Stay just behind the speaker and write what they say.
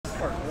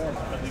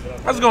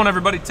How's it going,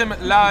 everybody? Tim at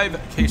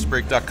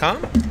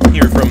livecasebreak.com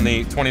here from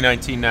the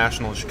 2019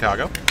 National of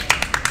Chicago.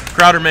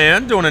 Crowder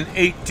Man doing an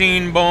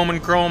 18 Bowman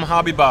Chrome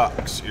hobby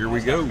box. Here we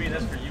go.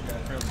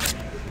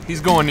 He's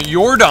going to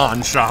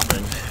Jordan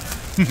shopping.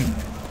 We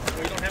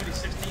don't have any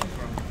 16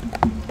 from.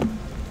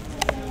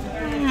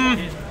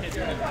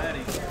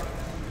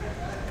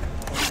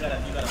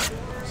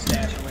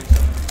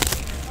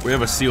 We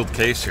have a sealed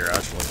case here,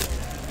 actually.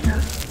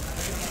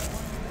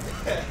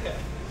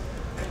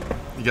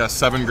 You got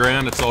 $7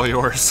 grand, it's all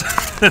yours.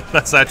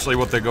 That's actually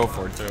what they go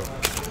for, too.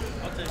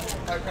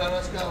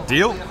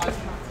 Deal?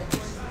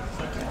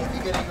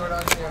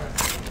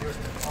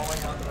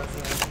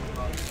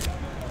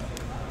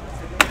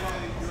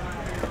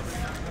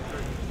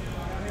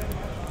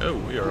 Oh,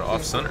 we are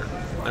off center.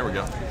 There we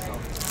go.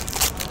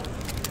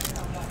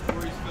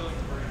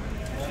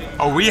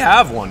 Oh, we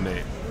have one,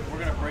 Nate. We're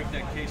going to break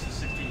that case of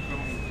 16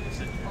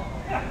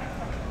 chrome.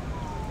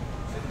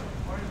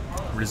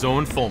 Rizzo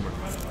and Fulmer.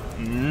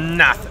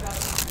 Nothing.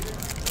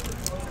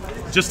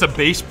 Just a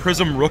base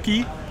Prism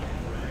rookie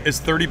is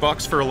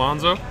 $30 for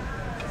Alonso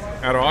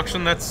at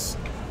auction.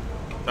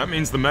 That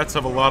means the Mets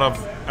have a lot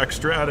of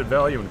extra added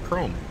value in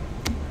chrome.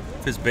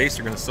 If his base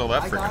are going to sell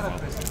that freaking well.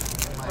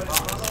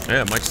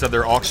 Yeah, Mike said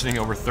they're auctioning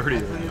over 30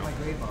 right now.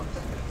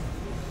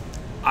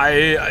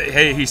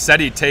 Hey, he said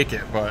he'd take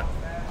it, but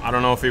I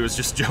don't know if he was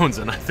just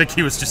jonesing. I think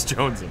he was just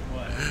jonesing.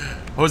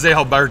 Jose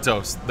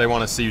Alberto's. They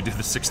want to see you do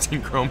the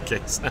 16 chrome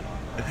case now.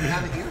 You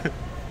have it here?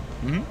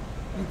 Hmm?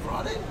 You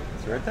brought it?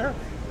 It's right there.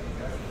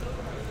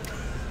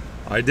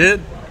 I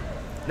did.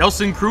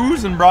 Nelson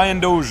Cruz and Brian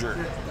Dozier.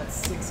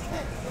 That's 6K.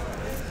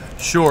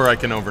 Sure, I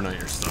can overnight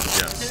your stuff,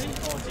 yes.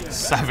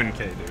 7K,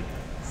 dude.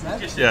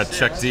 Yeah,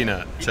 check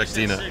D-Net. Check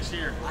D-Net.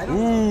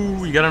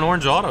 Ooh, you got an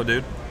orange auto,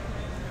 dude.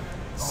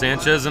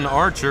 Sanchez and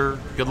Archer.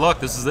 Good luck,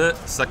 this is it.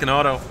 Second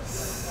auto.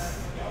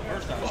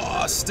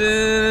 Boston.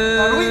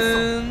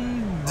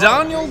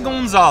 Daniel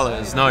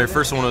Gonzalez. No, your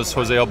first one was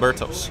Jose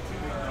Alberto's.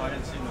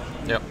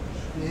 Yep.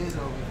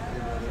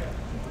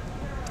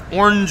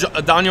 Orange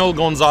Daniel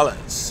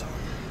Gonzalez.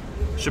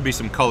 Should be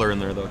some color in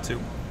there, though, too.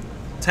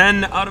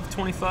 10 out of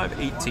 25,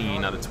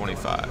 18 out of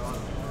 25.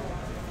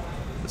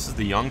 This is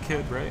the young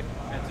kid, right?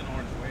 That's an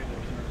orange wave.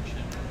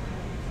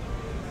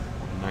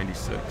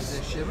 96. Is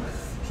it Shiver?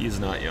 He is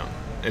not young.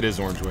 It is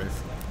Orange Wave.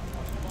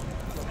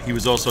 He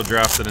was also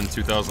drafted in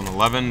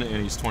 2011,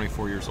 and he's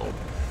 24 years old.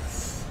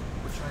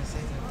 We're trying to say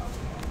to him.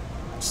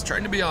 Just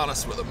trying to be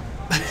honest with him.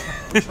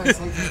 We're trying to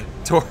say to him.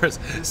 Taurus.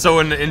 So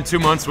in 2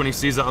 months, when he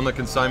sees it on the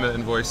consignment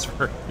invoice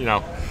for,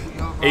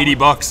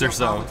 $80 or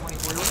so.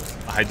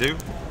 I do.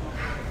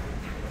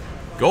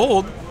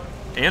 Gold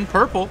and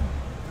purple.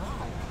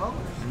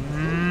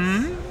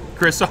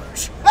 Chris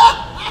Archer.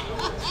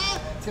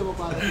 Tim will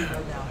buy that for you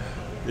right now.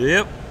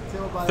 Yep.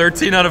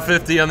 13 out of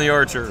 50 on the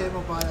Archer. Tim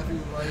will buy that for you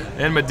right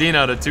now. And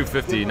Medina to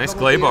 250. Nice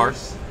clay bar.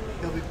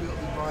 He'll be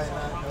buying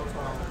that, no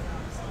problem.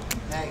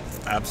 Hey.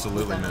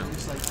 Absolutely, man.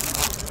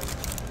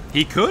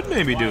 He could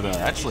maybe do that,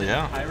 actually,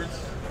 yeah. Tim,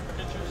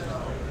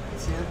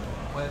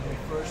 when we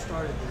first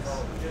started this,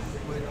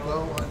 would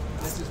go on,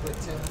 this is what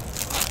Tim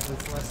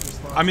was less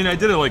responsible. I mean, I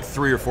did it like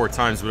 3 or 4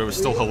 times, but it was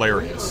still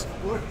hilarious.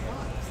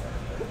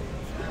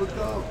 Would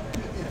go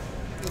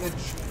in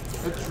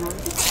a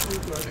drunken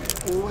schoolyard,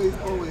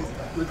 always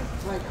would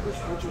play Chris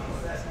Archer.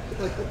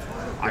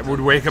 I would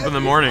wake up in the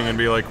morning and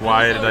be like,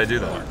 why did I do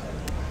that?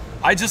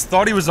 I just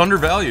thought he was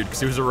undervalued because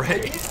he was a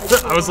Ray.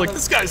 I was like,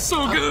 this guy's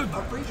so good.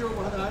 I'm pretty sure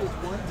one time he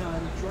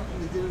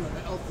drunkenly did it on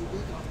an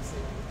LTV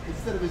compensation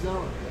instead of his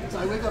own. So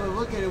I wake up and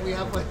look at it, and we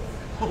have like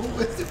a whole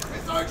list of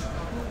Chris Archer.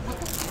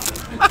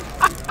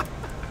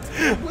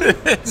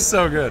 It's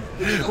so good.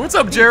 What's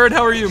up, Jared?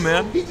 How are you,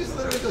 man? He just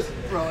literally goes,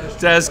 bro, I was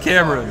Daz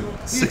Cameron,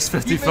 He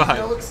 655. makes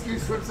no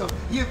excuse for himself.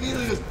 He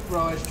immediately goes,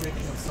 bro, I was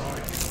drinking, I'm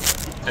sorry.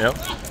 Yep.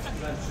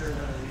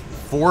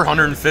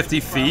 450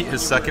 feet,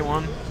 his second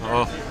one.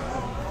 Oh.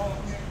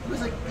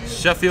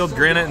 Sheffield,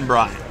 Granite, and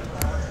Bryant.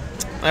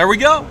 There we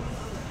go.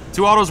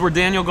 2 autos were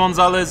Daniel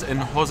Gonzalez and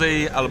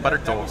Jose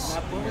Alberto's.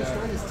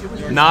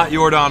 Not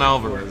Jordan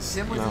Alvarez.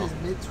 Tim was in No. his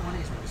mid-20s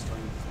when he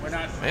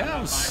started. Yeah,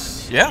 it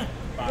was, yeah.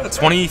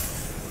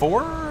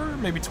 24,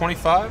 maybe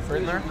 25,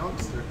 right in there.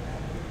 Youngster.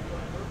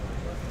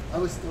 I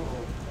was still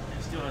old.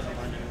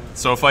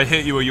 So if I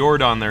hit you a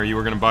Jordan there, you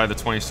were going to buy the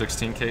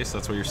 2016 case?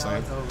 That's what you're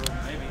saying? It's over.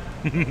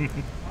 Maybe.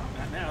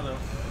 Not now, though.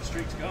 The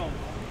streak's gone.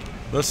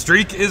 The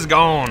streak is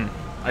gone.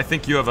 I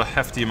think you have a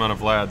hefty amount of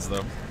Vlads,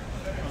 though.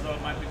 Although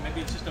it might be,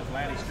 maybe it's just a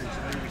Vladdy streak,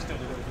 so maybe we still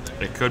did over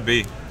there. It could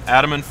be.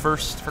 Adam in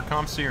first for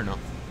ComC or no?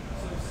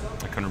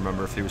 I couldn't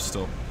remember if he was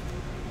still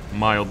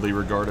mildly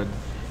regarded.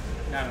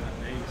 Not enough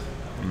days.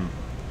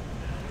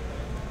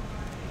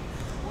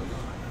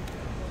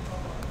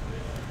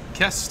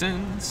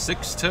 Keston,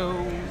 6-toe.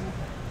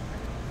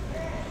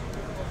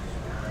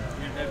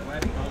 That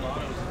Vladdy gold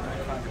auto is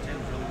 95 or 10,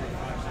 really worth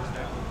 5,000,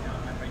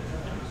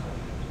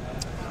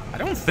 6,000. I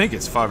don't think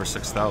it's 5,000 or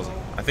 6,000.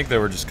 I think they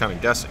were just kind of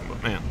guessing,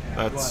 but man,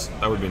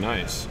 that would be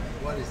nice.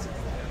 What is it?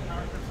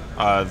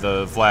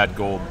 The Vlad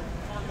Gold.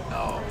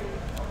 Oh.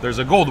 There's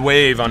a gold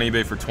wave on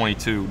eBay for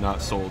 22,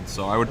 not sold.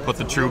 So I would put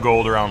the true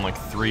gold around like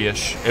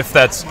 3-ish, if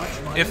that's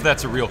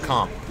a real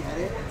comp.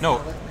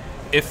 No,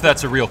 if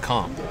that's a real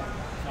comp.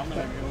 I'm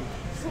gonna go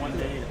one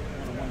day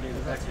to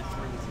that's it.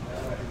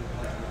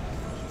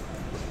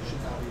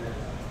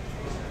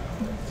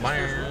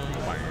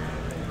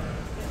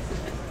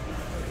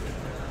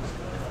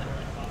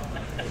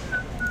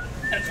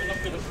 That's what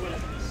I'm gonna put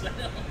up in the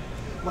sale.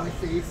 My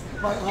face,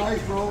 my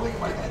eyes rolling,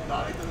 my head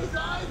nodding to the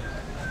side.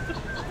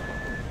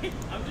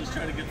 I'm just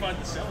trying to find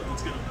the seller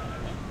that's gonna.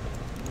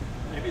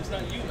 Maybe it's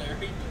not you,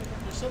 Larry.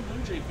 There's some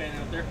Blue Jay fan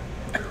out there.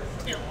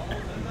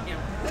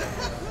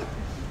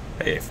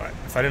 Hey, if I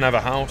didn't have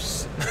a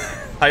house,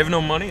 I have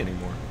no money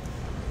anymore.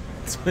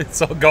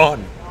 It's all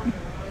gone.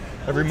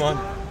 Every month.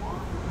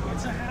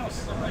 It's a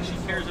house. Unless she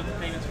cares if the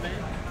payment's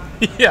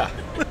paid. Yeah.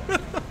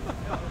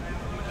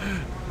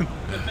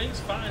 The thing's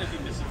fine if you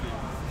miss a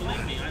payment.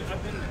 Believe me,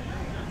 I've been there.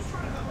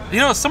 You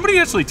know, somebody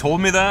actually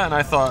told me that, and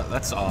I thought,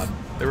 that's odd.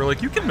 They were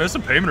like, you can miss a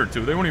payment or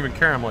two. They won't even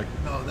care. I'm like,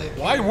 No,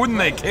 why wouldn't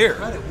they care?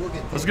 Credit will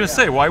get I was going to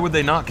say, why would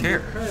they not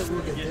care? Credit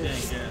will get Get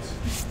dinged. dang, yes.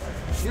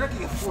 You're not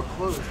going to get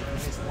foreclosed if you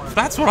miss one.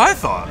 That's what I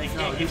thought. They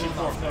can't get you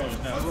foreclosed,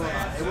 It will no.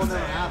 not. It will never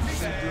happen. You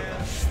can't do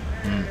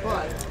that.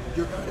 But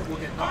your credit will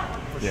get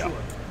knocked for Yeah. sure.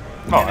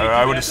 Oh,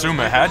 I would assume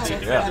it had to,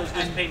 yeah. Those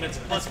missed payments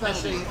plus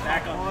Especially penalties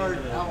back how on hard,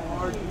 the how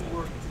hard you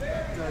work to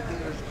get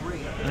yours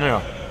green.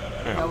 Yeah.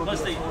 That would Plus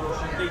be they a total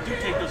shame. do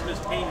take those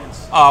missed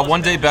payments.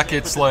 One day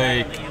Beckett's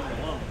like And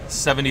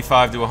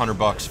 75 to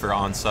 $100 for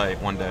on-site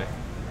one day.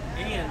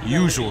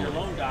 you Usually. your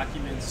loan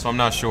documents. So I'm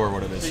not sure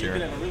what it is So you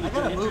could here. have a really I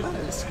gotta good move interest.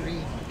 out of the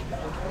screen.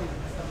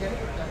 Okay?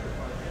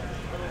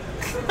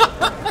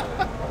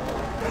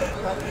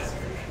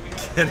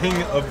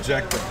 Getting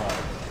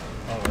objectified.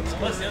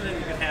 Plus the other thing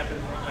that can happen,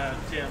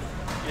 Tim,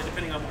 is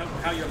depending on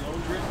how your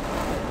loan's written,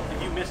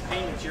 if you miss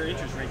payments, your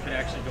interest rate could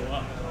actually go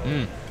up.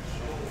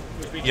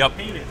 Which means Yep.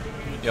 your payment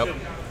would Yep. go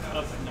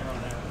up from there on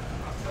out.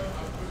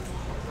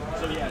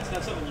 So yeah, it's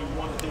not something you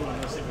want to do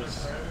unless it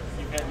was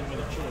you had no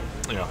other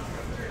choice. Yeah.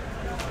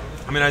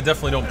 I mean, I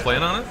definitely don't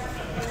plan on it.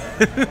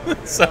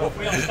 So,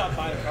 We all stop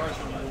buying cars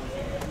from you.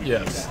 We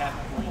Yes. make that happen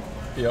for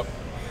you. yep.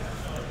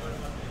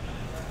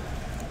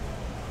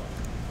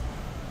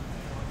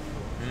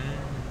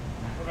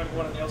 We're going to go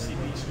on an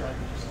LCD stripe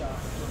and just stop.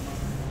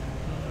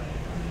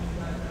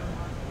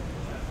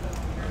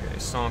 Okay,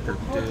 Sonker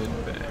did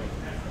bang.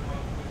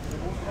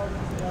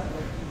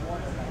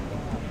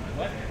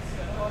 What?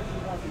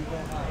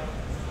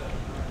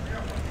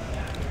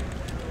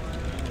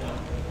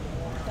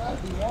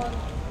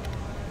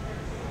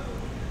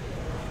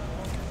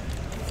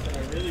 That I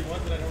really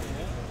want that I don't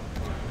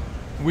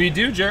want. We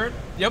do, Jared.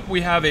 Yep,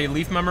 we have a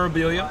Leaf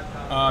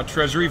Memorabilia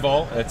Treasury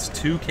Vault. It's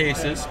 2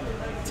 cases,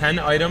 10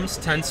 items,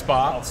 10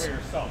 spots. For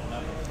yourself,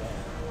 not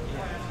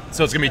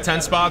So it's going to be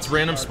 10 spots,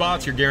 random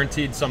spots. You're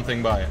guaranteed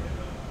something by it.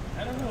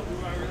 I don't know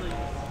who I really.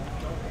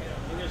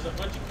 I mean, there's a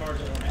bunch of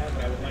cards I don't have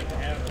that I would like to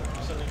have.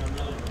 But something I'm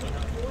really looking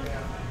for.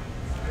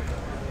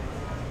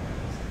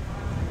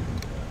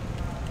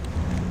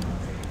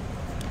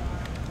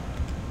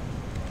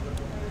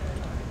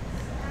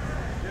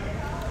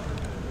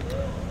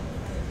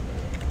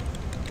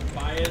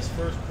 Bias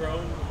first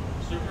Chrome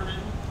Superman.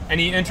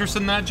 Any interest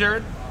in that,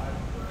 Jared?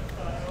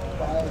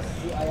 I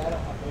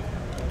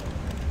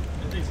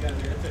think it's got to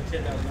be that's a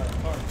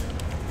 $10,000 card.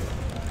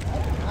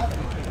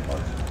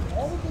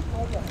 All the big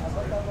cards I have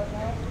like that right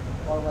now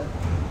are like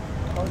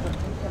cards of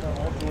pink and they're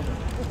all Jordan.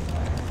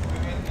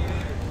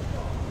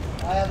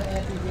 I have an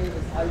Anthony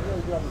Davis. I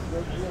really do have a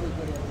really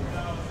good Anthony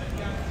Davis.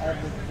 I have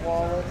the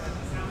flawless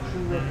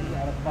true rookie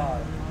out of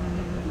 5.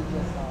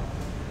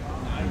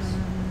 Nice.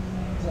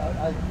 So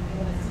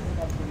when it's season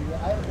comes to me, I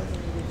haven't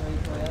listened to it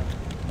for $8 grand.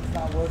 It's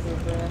not worth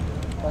 $8 grand,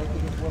 but I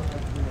think it's worth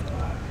like $3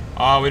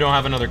 grand. We don't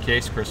have another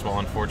case, Criswell,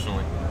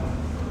 unfortunately.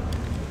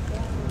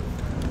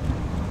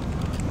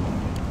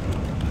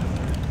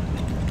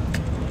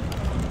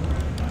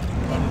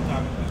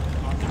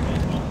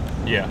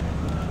 Yeah.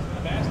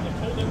 I've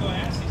told them to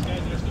ask these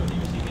guys that are still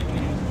here, see if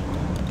anybody has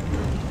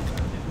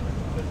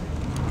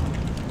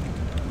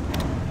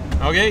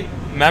one. Okay,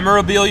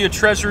 Memorabilia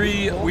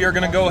Treasury. We are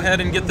going to go ahead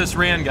and get this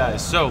ran,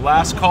 guys. So,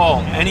 last call.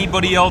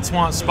 Anybody else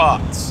want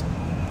spots?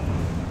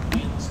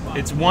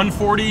 It's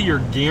 140. You're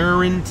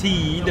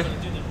guaranteed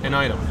an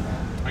item.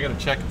 I got to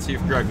check and see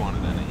if Greg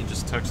wanted any. He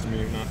just texted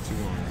me not too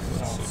long ago.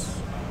 Let's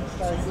see.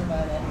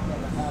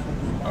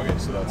 Okay,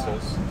 so that's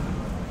his.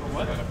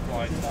 What?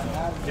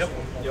 Yep.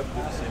 Yep. Do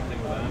the same thing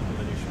with that, and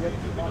then you should be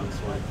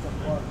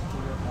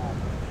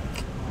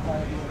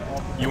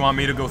good. You want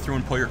me to go through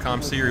and pull your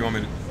comp C, or you want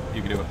me to?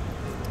 You can do it.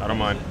 I don't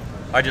mind.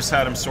 I just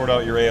had him sort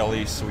out your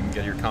ALE so we can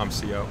get your comp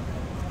C out,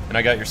 and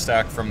I got your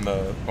stack from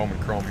the Bowman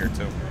Chrome here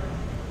too,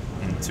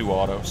 and 2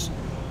 autos.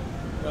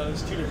 Well,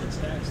 there's 2 different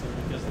stacks though,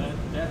 because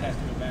that has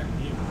to go back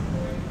to you.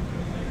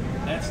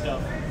 That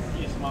stuff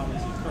is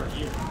modeled per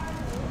year.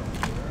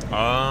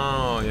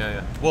 Oh yeah,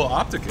 yeah. Well,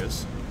 Optic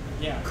is.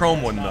 Yeah.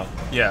 Chrome wouldn't though.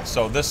 Yeah,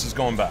 so this is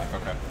going back.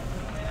 Okay.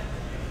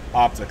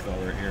 Optic though,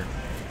 right here.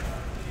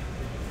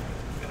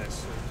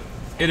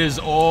 It is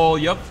all,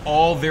 yep,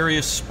 all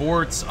various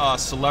sports,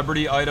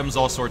 celebrity items,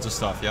 all sorts of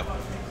stuff, yep.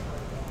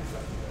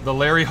 The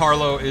Larry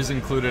Harlow is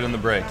included in the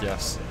break,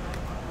 yes.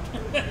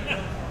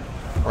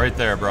 Right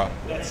there, bro.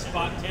 That's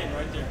spot 10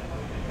 right there.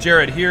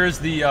 Jared, here's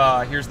the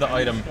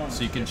item,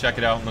 so you can check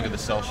it out and look at the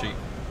sell sheet.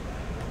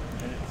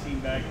 And it's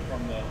team bag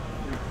from the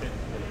 350.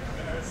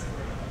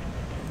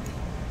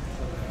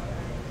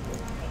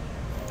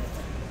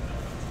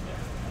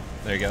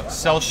 There you go.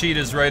 Sell sheet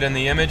is right in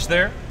the image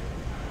there.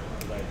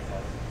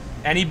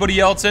 Anybody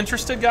else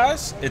interested,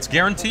 guys? It's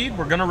guaranteed.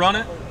 We're gonna run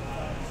it.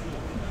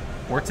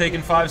 We're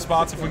taking 5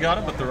 spots if we got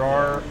it, but there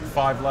are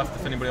 5 left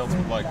if anybody else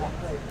would like one.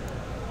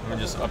 Let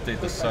me just update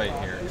the site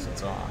here because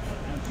it's off.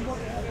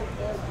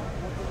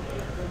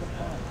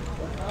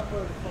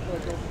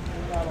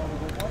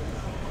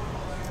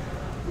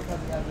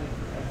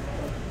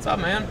 What's up,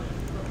 man?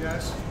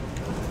 Yes.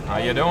 How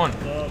you doing?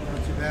 Not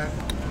too bad.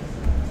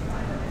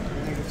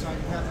 Anything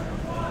exciting happening?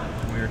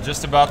 We're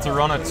just about to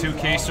run a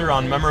 2-caser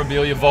on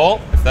Memorabilia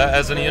Vault, if that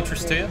has any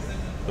interest to you.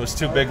 Those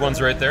 2 big ones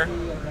right there.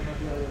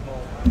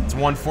 It's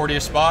 $140 a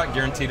spot,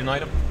 guaranteed an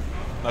item.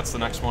 That's the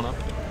next one up.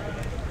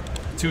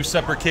 2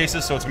 separate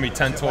cases, so it's gonna be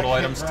 10 total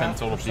items, 10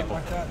 total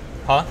people.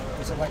 Huh?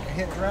 Is it like a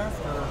hit draft?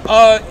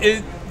 Or?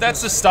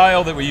 That's the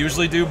style that we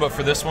usually do, but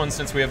for this one,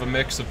 since we have a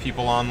mix of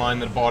people online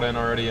that bought in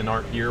already and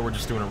aren't here, we're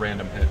just doing a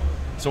random hit.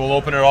 So we'll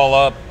open it all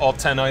up, all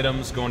 10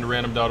 items, go into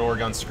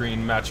random.org on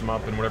screen, match them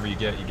up, and whatever you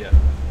get, you get.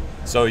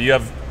 So you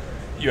have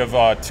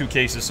 2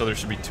 cases, so there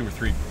should be 2 or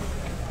 3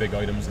 big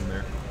items in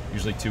there.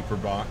 Usually 2 per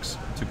box,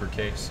 2 per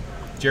case.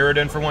 Jared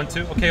in for 1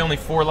 too. Okay, only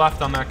 4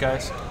 left on that,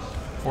 guys.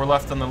 4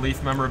 left on the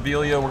Leaf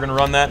Memorabilia. We're gonna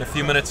run that in a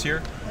few minutes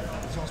here.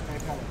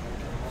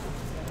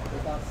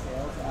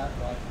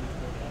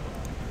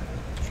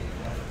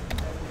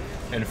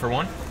 In for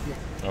 1?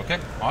 Okay,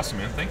 awesome,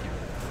 man. Thank you.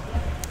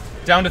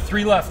 Down to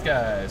 3 left,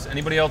 guys.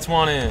 Anybody else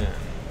want in?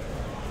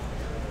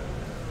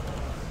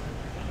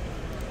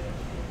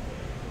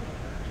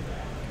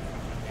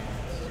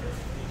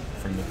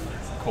 From the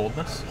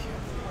coldness?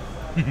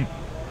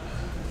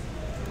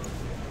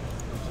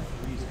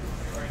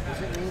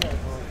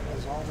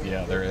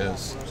 Yeah, there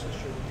is.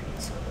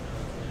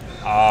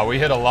 We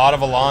hit a lot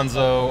of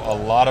Alonso, a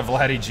lot of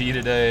Vladdy G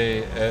today.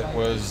 It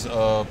was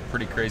a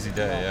pretty crazy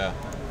day, yeah.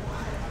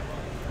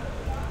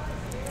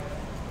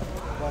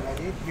 But I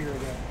did hear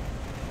that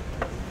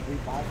we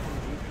buy from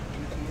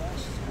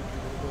GTS.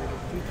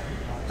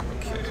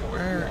 Okay,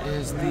 where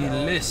is the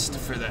list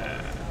for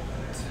that?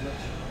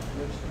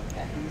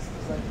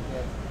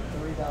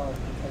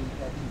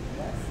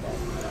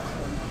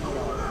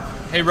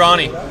 Hey,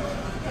 Ronnie.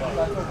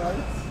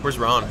 Where's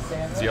Ron?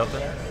 Is he out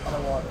there?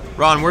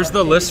 Ron, where's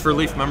the list for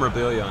Leaf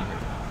Memorabilia on here?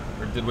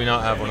 Or did we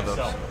not have one of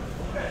those?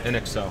 In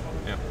Excel,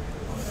 yeah.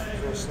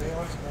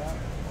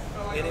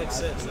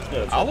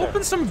 I'll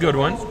open some good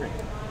ones.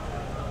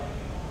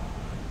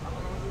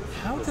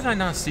 How did I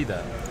not see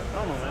that? I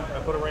don't know, man. I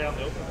put it right out in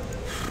the open.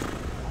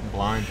 I'm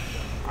blind.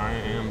 I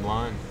am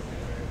blind.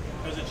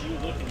 Because it's you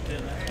looking,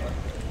 Tim.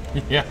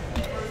 Yeah,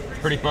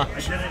 pretty much. I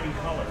did it in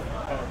color.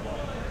 Colorblind.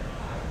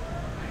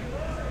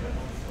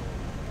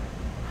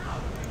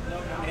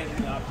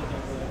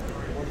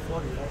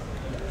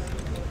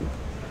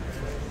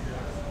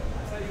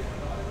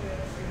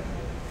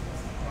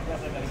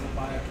 Definitely gotta go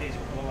buy a case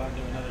or go out and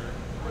do another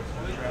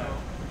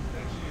draft.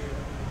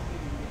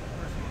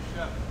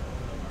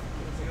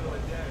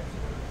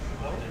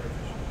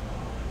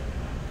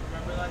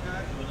 Remember that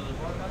guy?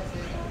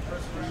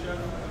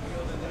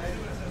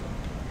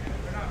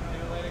 In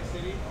Atlantic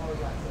City? Oh,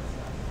 yeah.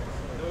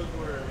 Those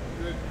were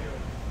good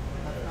meals.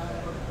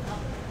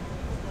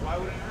 Why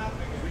would it happen?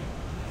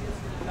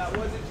 That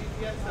wasn't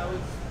GPS, that was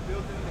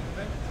built into the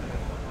convention center.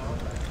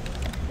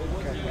 It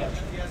wasn't a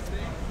GPS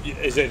thing.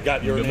 Is it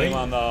got your Good name name?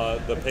 on the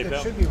It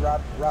PayPal? should be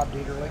Rob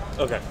Dieterle.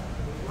 Okay.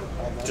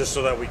 Just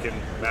so that we can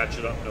match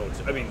it up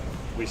notes. I mean,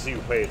 we see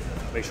you paid.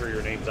 Make sure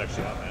your name's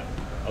actually on that.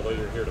 Although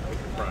you're here to pick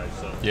the prize,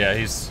 so Yeah,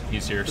 he's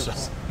here, so.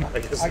 I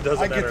guess I it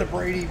doesn't matter. get the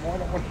Brady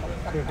one.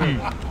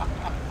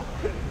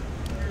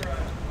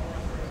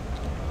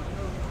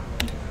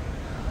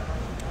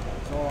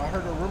 So I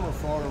heard a rumor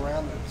floating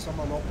around that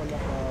someone opened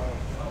up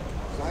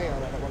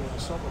Zion at one of the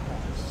silver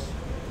packs.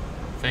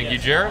 Thank you,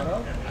 Jared.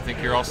 I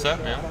think you're all set,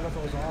 I man. don't know if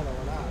it was auto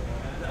or not.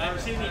 I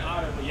haven't seen any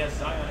auto, but yes,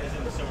 Zion is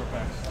in the silver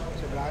packs.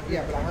 So, but I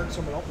heard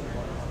someone open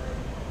one.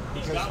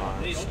 He's got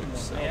one. They opened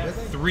one. They have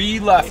 3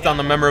 left on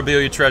the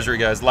Memorabilia Treasury,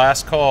 guys.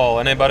 Last call.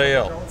 Anybody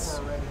else?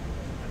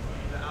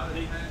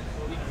 Already.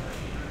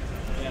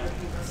 Yeah.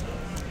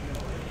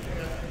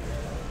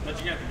 But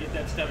you have to get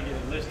that stuff and get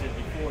it listed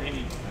before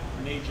any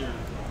major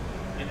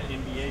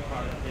NBA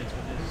product hits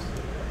with this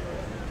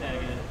tag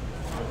in it.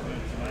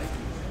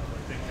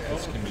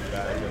 This can be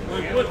bad.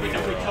 Well, it would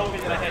because we told me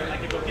that I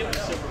could go get the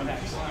silver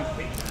packs.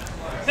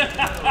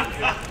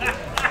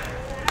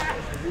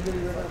 You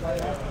really were going to buy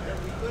that?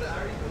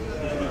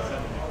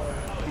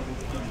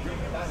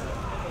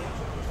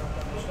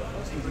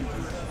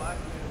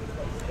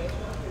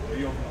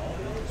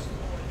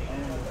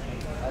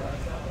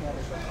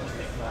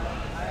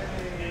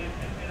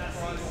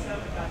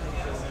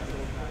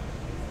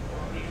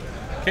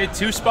 Okay,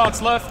 2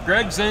 spots left.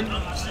 Greg's in.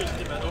 I'm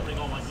seriously about opening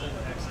all my gold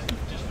packs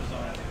just for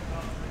Zion.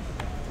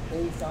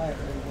 inside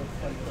they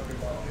worth like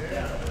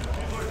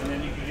 $30. And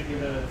then you can give me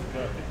the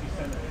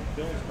 50-cent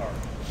Bills card.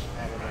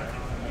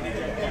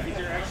 Is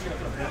there actually a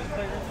Bills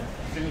player in there?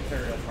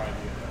 Singletary will probably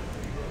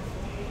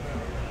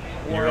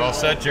be You're all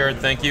set, Jared.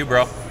 Thank you,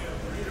 bro.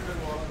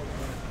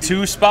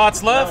 2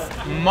 spots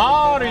left.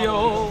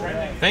 Mario.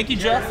 Thank you,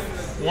 Jeff.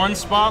 1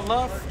 spot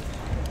left.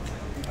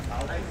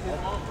 I'll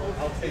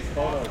take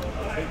photos.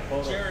 I'll take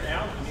photos. Jared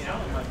Allen. I mean,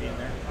 Allen might be in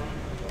there.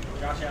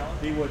 Josh Allen.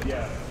 He would,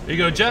 yeah. There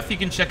you go, Jeff. You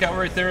can check out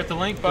right there at the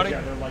link, buddy.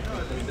 Yeah, they're like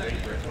the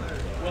favorites.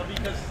 Well,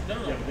 because no.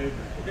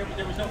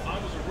 There was no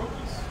autos or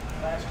rookies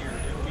last year.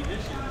 It would be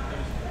this year. There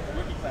was a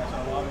rookie class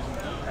on autos and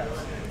gold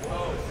packs.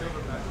 Oh,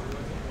 silverback.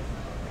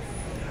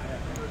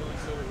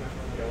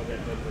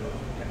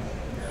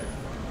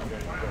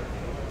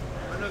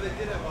 I know they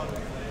did have autos.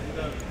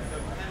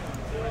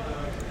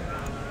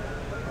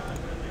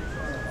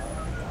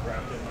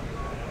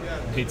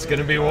 He's going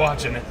to be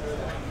watching it.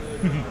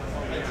 But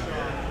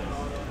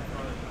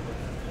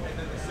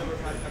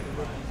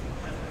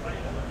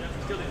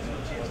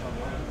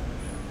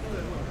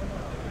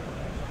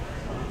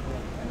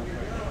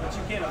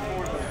you can't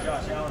afford those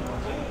Josh Allen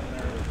ones.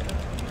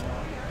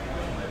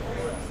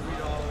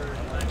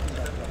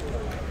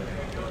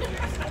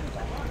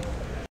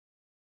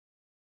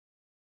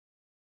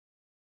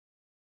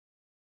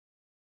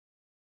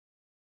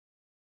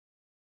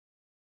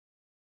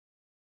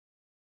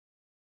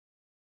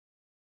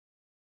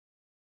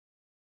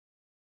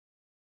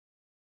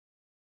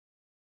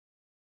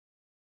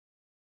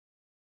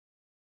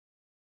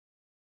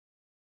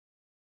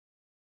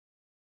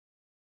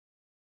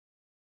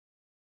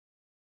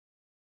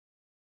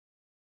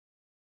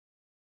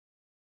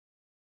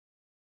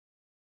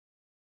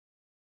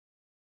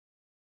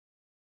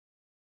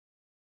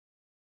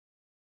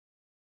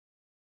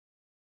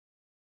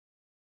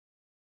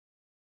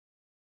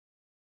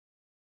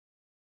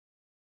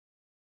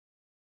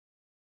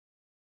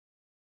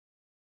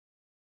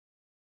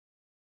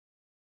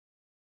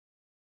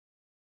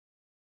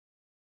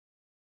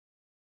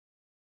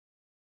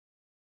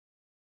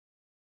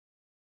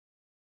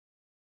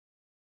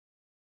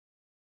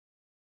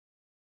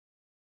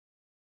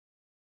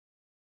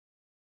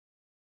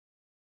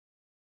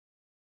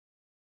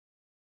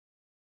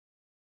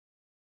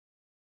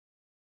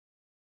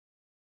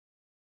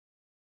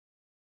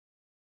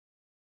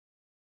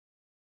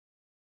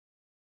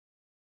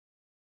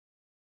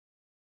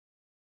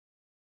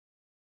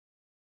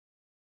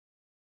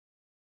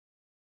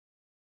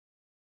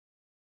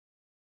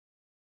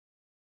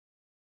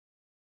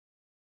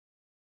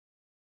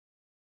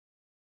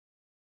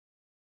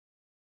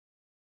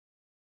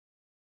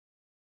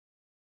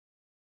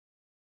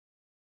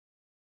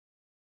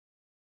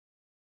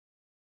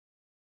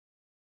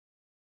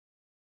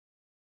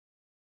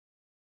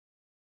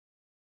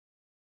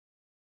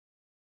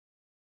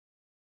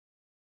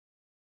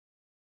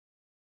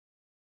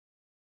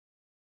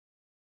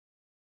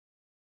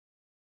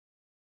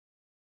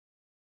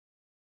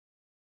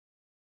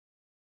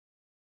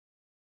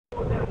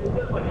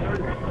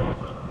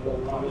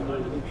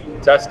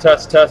 Test,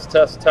 test, test,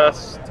 test,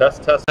 test,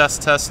 test, test,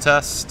 test, test,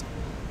 test.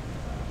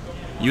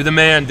 You the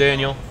man,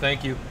 Daniel.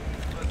 Thank you.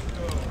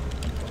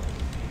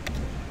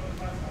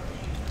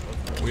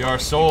 We are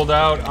sold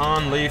out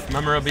on Leaf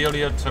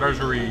Memorabilia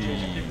Treasury.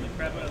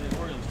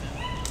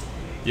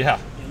 Yeah,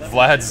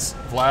 Vlad's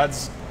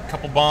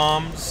couple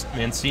bombs.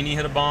 Mancini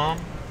hit a bomb.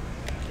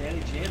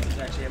 Danny Chance is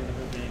actually having a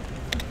good game.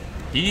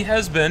 He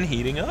has been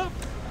heating up,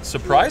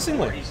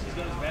 surprisingly. He's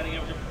got his batting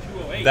average up to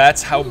 208.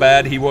 That's how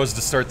bad he was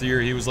to start the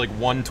year. He was like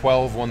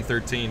 112,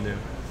 113, dude.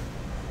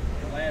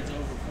 Vlad's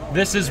over 4.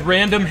 This is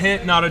random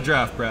hit, not a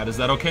draft, Brad. Is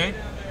that okay?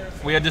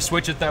 We had to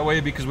switch it that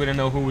way because we didn't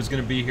know who was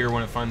going to be here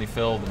when it finally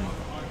filled and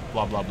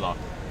blah, blah, blah.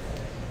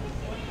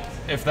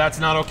 If that's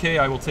not okay,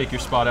 I will take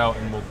your spot out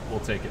and we'll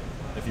take it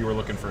if you were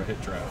looking for a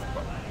hit draft.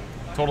 But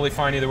totally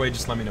fine either way.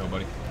 Just let me know,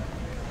 buddy.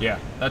 Yeah,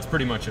 that's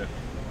pretty much it.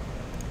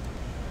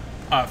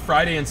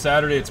 Friday and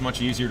Saturday, it's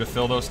much easier to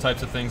fill those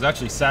types of things.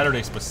 Actually,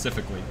 Saturday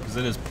specifically, because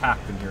it is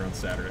packed in here on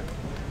Saturday.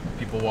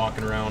 People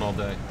walking around all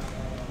day.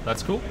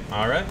 That's cool.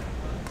 All right.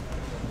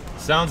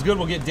 Sounds good.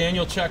 We'll get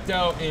Daniel checked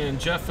out and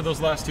Jeff for those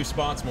last 2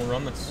 spots, and we'll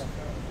run this.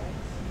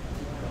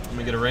 Let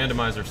me get a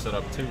randomizer set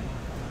up, too.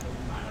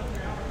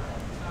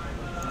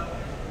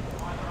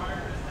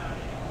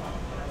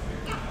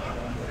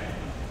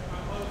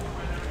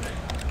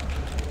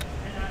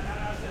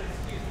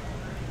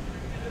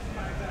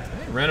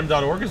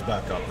 Random.org is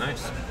back up.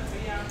 Nice.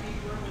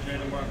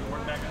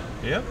 Random.org back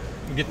up? Yep.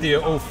 We get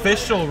the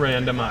official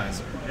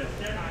randomizer.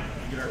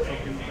 Get our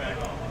tokens back.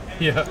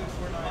 Yeah.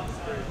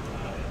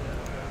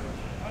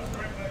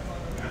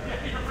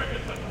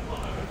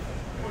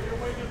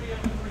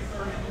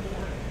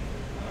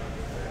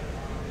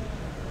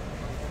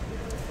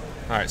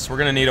 All right, so we're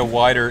gonna need a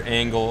wider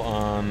angle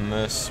on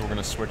this. We're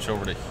gonna switch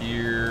over to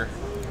here.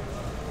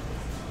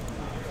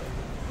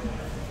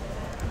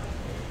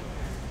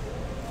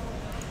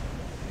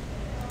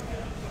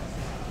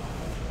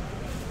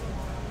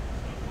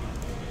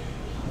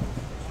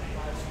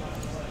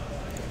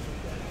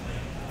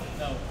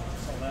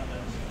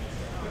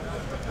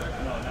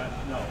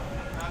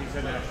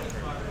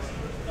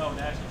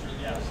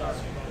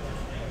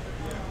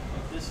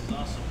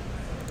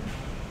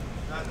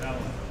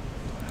 red.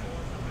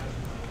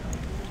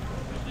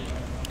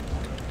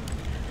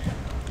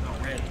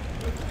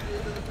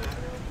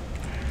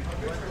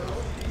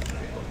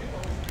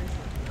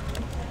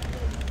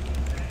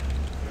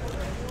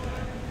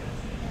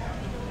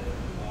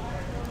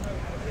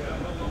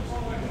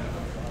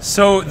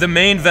 So the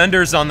main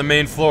vendors on the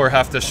main floor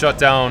have to shut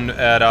down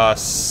at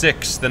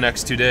 6 the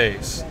next 2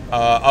 days.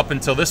 Up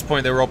until this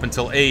point, they were open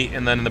till 8,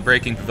 and then in the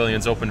breaking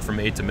pavilions open from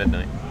 8 to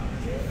midnight.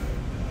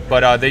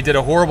 But they did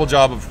a horrible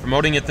job of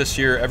promoting it this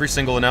year. Every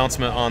single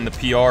announcement on the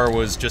PR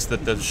was just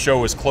that the show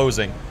was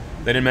closing.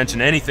 They didn't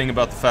mention anything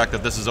about the fact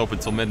that this is open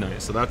till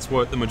midnight. So that's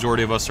what the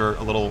majority of us are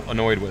a little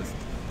annoyed with,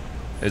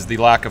 is the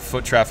lack of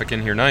foot traffic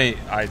in here tonight.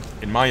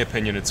 In my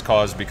opinion, it's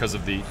caused because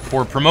of the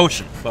poor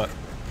promotion, but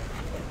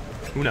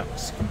who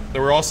knows?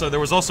 There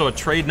was also a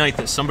trade night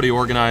that somebody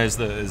organized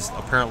that is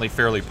apparently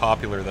fairly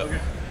popular that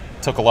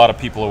took a lot of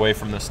people away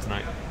from this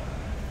tonight.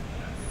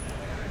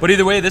 But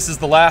either way, this is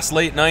the last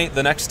late night.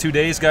 The next 2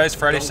 days, guys,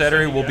 Friday,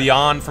 Saturday, will be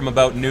on from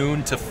about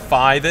noon to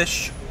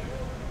 5-ish.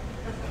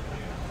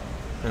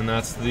 And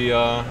that's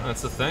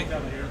the thing.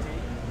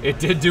 It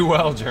did do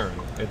well, Jaron.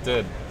 It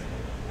did.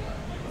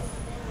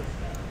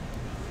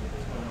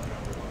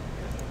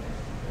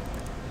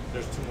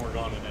 There's 2 more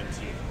gone in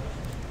NT.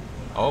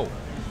 Oh,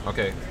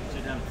 okay.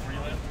 Should have 3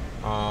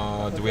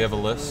 left. Do we have a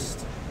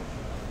list?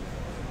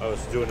 I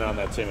was doing it on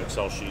that same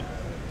Excel sheet.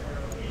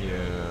 Yeah.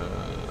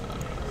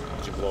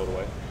 Did you blow it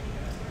away?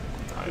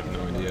 I have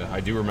no idea. I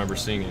do remember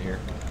seeing it here.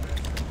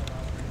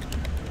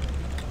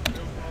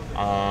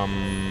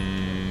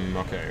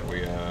 Okay, we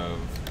have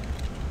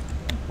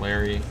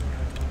Larry,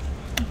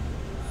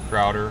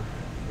 Crowder,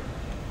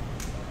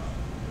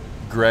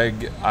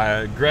 Greg.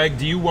 Greg,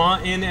 do you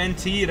want in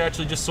NT? It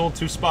actually just sold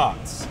 2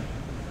 spots.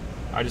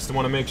 I just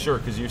want to make sure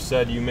because you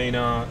said you may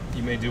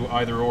do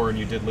either or, and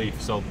you did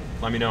Leaf. So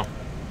let me know.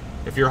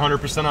 If you're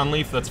 100% on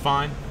Leaf, that's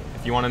fine.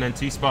 If you want an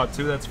NT spot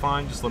too, that's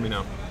fine. Just let me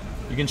know.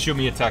 You can shoot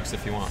me a text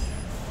if you want.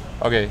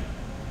 Okay.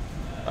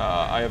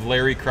 I have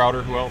Larry,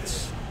 Crowder. Who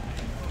else?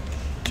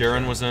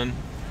 Jaron was in.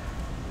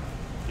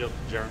 Yep,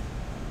 Jaron.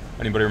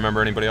 Anybody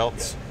remember anybody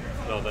else?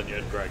 No, then you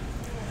had Greg.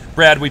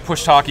 Brad, we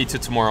pushed hockey to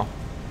tomorrow.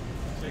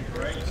 You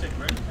said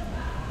Greg?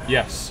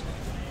 Yes.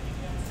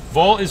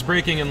 Vault is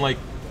breaking in like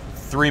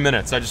 3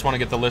 minutes. I just want to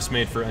get the list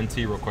made for NT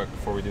real quick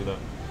before we do that.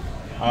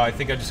 I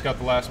think I just got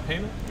the last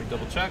payment. Let me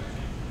double check.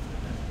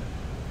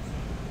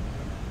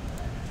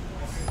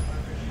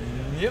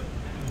 Yep.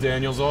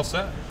 Daniel's all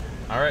set.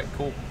 All right,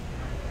 cool.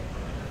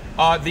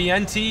 The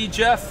NT,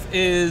 Jeff,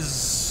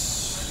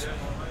 is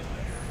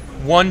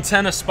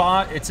 110 a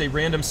spot. It's a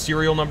random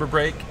serial number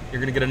break. You're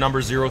going to get a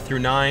number 0 through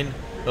 9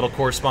 that'll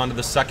correspond to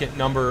the second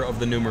number of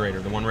the numerator,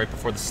 the one right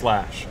before the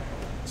slash.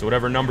 So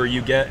whatever number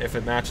you get, if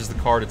it matches the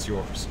card, it's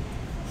yours.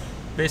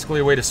 Basically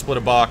a way to split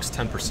a box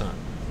 10%,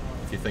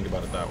 if you think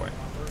about it that way.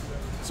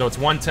 So it's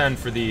 110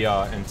 for the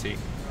NT.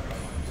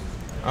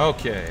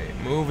 Okay,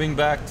 moving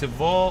back to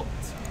Vault.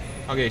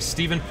 Okay,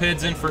 Stephen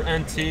Pidd's in for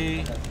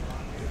NT.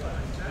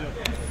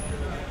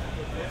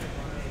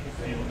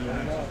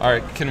 All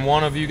right, can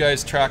one of you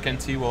guys track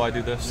NT while I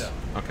do this?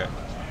 Yeah. Okay.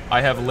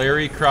 I have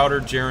Larry,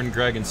 Crowder, Jaron,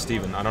 Greg, and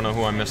Steven. I don't know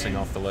who I'm missing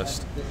off the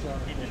list.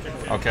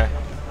 Okay.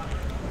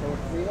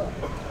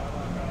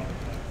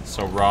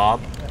 So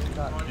Rob.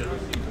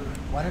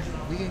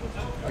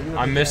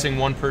 I'm missing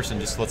one person.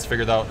 Just let's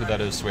figure out who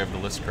that is so we have the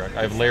list correct.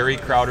 I have Larry,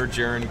 Crowder,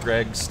 Jaron,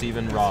 Greg,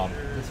 Steven, Rob.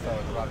 This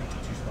fellow, Rob, you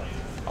took 2 spots.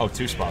 Oh,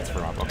 2 spots for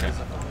Rob. Okay.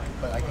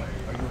 But I can,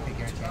 are you okay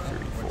guaranteeing?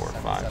 3, 4,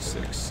 5,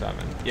 6,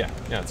 7. Yeah,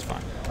 that's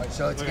fine. All right,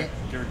 so it's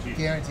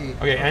guaranteed.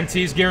 Okay,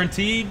 NT's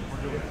guaranteed.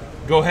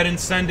 Go ahead and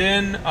send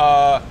in.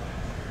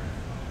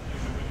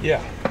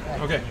 Yeah.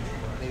 Okay.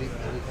 Maybe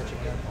catch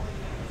it again.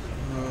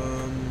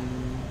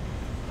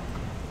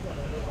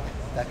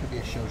 That could be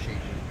a show shaper.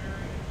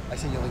 I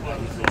said you'll leave my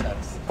use of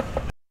text.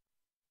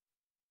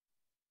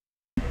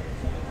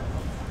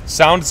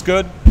 Sounds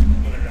good.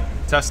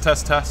 Test,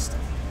 test, test.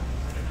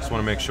 Just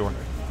want to make sure.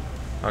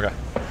 Okay.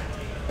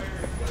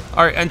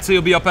 All right, NT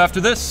will be up after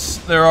this.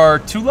 There are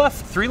 2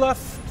 left, 3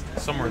 left,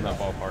 somewhere in that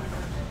ballpark.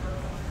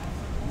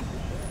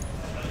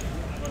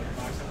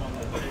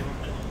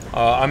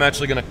 I'm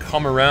actually going to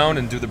come around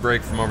and do the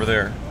break from over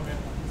there,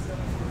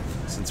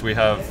 since we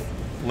have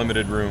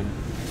limited room.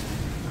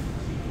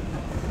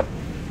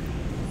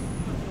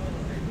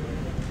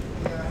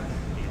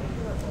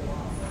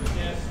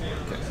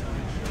 Okay.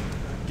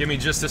 Give me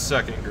just a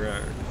second,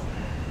 Greg.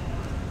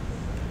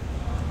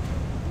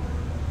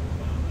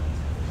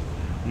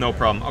 No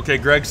problem. Okay,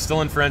 Greg's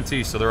still in for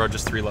NT, so there are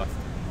just 3 left.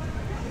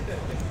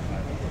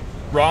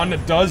 Ron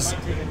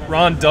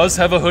does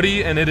have a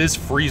hoodie, and it is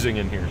freezing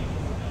in here.